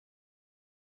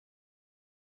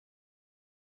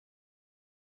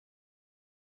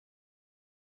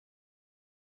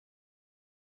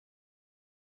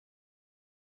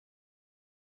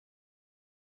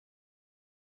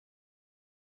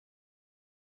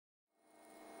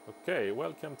Okay,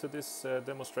 welcome to this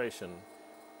demonstration.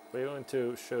 We're going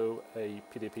to show a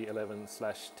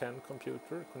PDP-11/10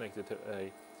 computer connected to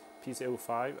a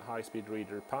PC-05 high-speed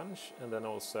reader punch and then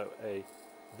also a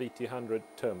VT100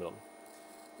 terminal.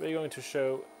 We're going to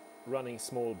show running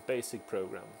small basic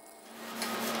program.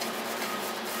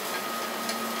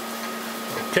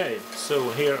 Okay, so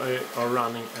here I are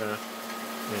running a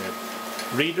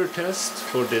reader test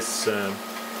for this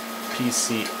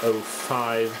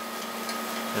PC-05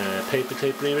 paper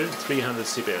tape reader, 300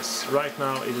 CPS. Right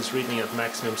now it is reading at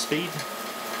maximum speed,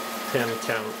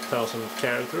 10,000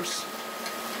 characters,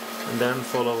 and then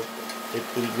it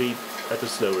will read at a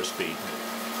slower speed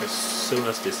as soon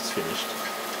as this is finished.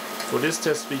 For this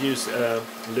test we use a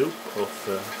loop of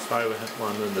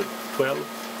 512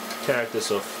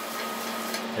 characters of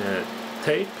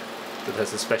tape that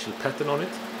has a special pattern on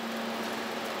it,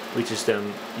 which is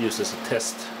then used as a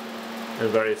test and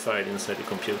verified inside the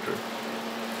computer.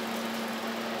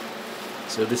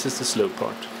 So this is the slow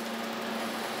part.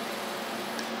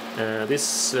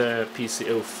 This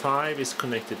PC-05 is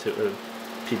connected to a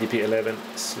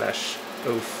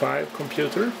PDP-11/05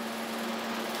 computer.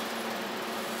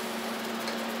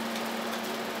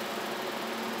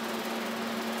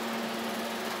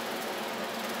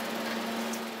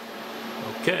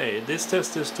 Okay, this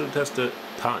test is to test the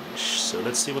punch, so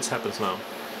let's see what happens now.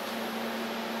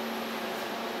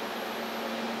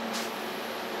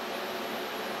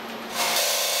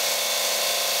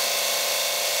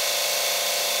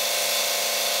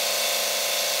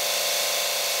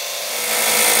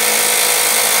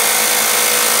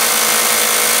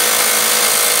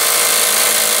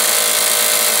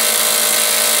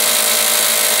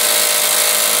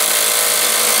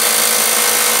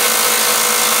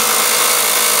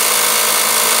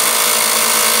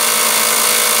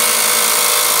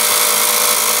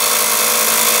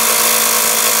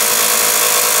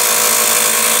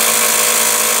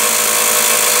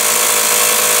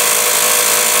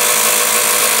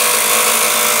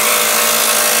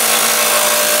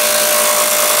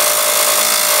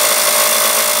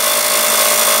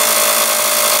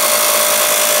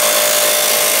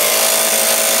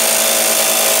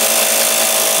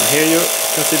 Here you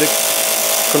can see the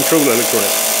control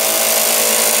electronics.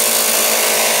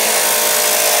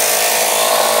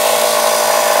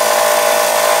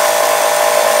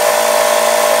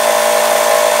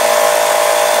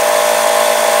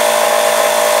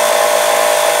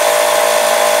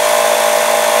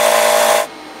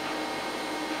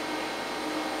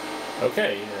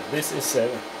 Okay, this is a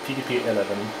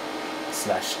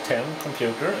PDP-11/10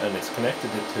 computer and it's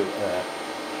connected to a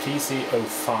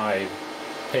PC-05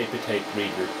 paper tape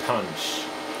reader punch,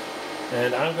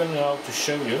 and I'm going now to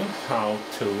show you how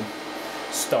to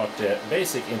start the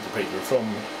basic interpreter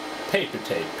from paper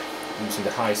tape using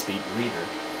the high-speed reader.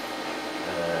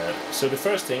 So the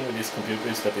first thing with this computer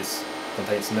is that this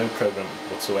contains no program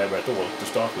whatsoever at all to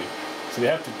start with, so we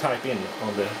have to type in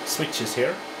on the switches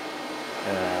here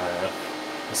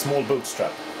a small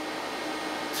bootstrap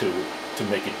to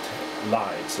make it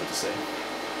live, so to say,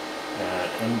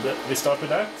 and we start with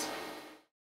that.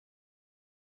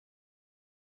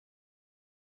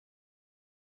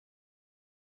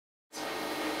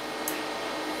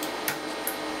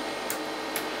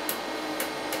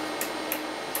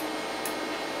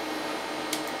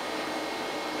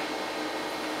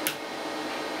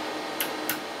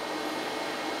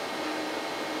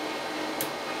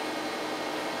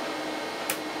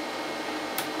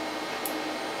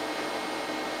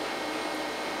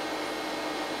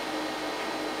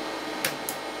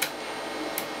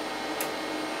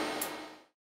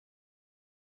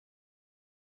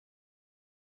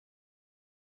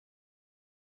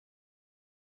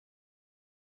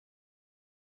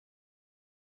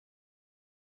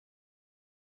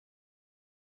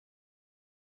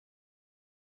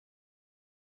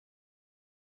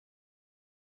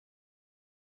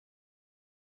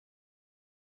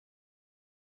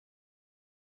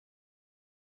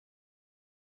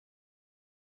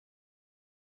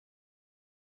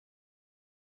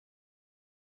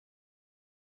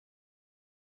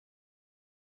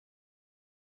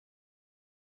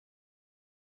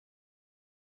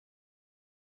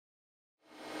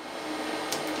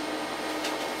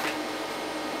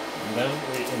 And then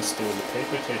we install the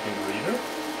paper taping reader.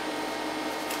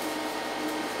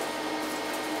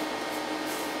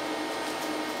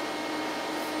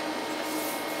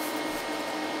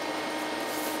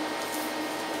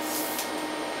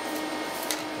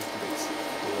 It's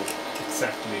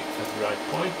exactly at the right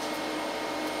point.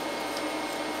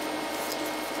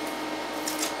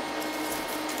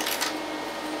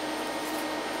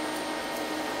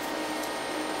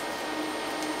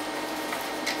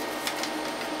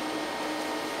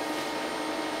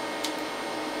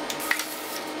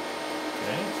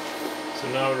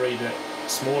 now read a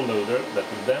small loader that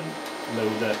will then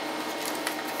load the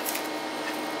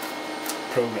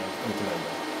program into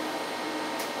memory.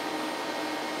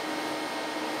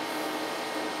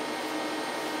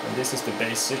 And this is the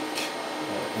basic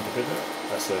interpreter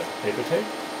as a paper tape.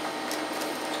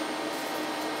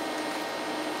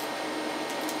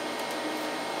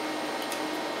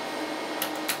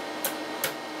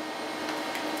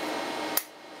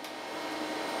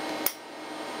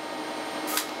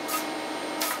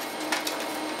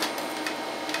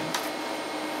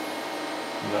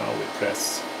 Now we press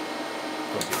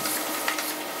continue.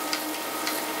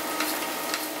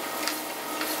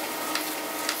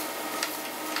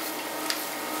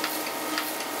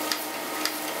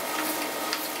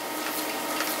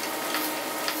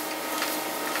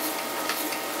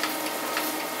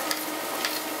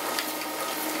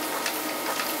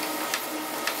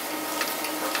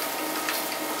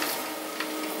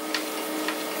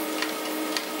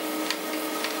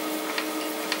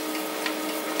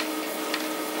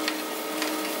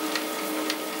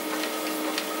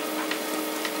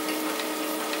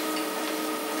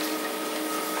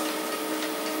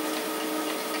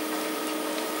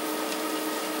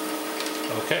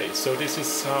 Okay, so this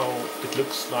is how it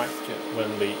looks like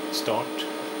when we start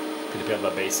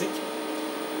PDP-11 Basic.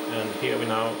 And here we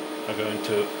now are going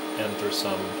to enter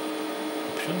some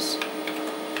options.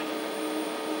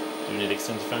 Do you need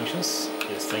extended functions?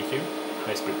 Yes, thank you.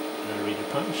 High-speed reader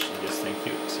punch? Yes, thank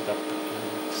you. Set up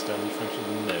extended function?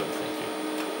 No, thank you.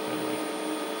 Anyway.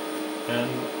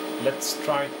 And let's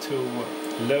try to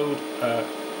load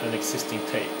an existing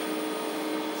tape.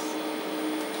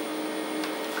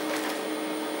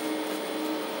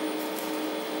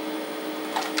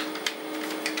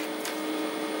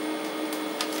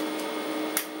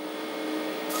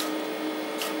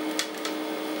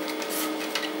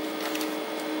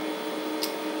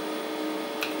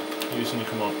 Using the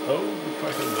command O, we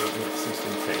try to load an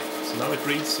existing tape. So now it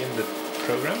reads in the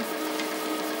program.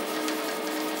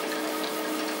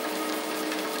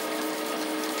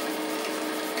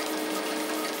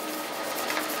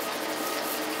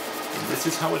 And this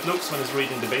is how it looks when it's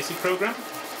reading the basic program.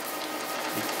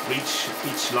 It reads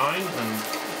each line and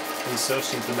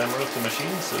inserts into the memory of the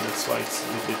machine, so that's why it's a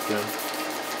little bit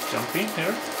jumpy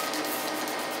here.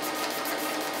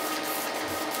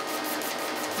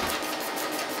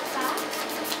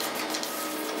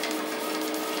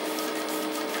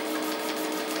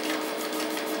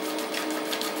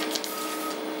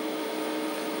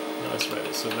 It's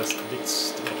ready, so let's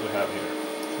list what we have here.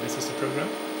 So this is the program.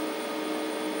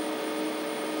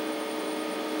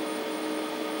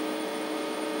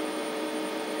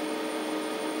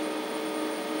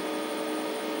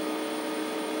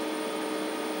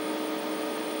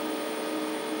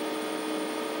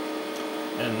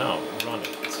 And now run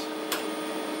it.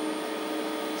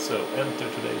 So enter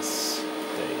today's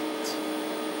date.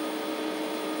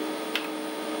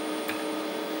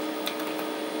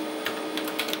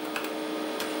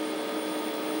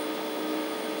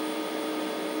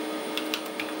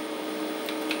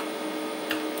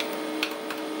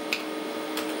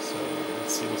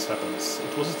 See what happens.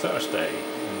 It was a Thursday,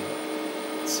 and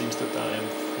it seems that I am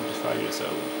 45 years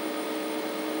old.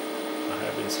 I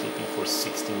have been sleeping for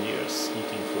 16 years,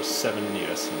 eating for 7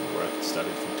 years, and worked,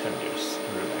 studied for 10 years,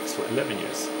 and relaxed for 11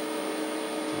 years.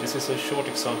 So this is a short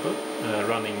example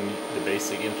running the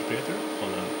basic interpreter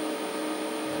on a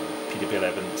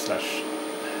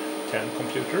PDP-11/10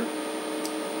 computer,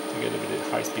 together with a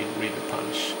high-speed reader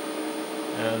punch,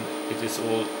 and it is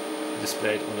all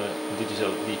displayed on a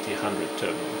digital VT100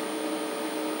 terminal.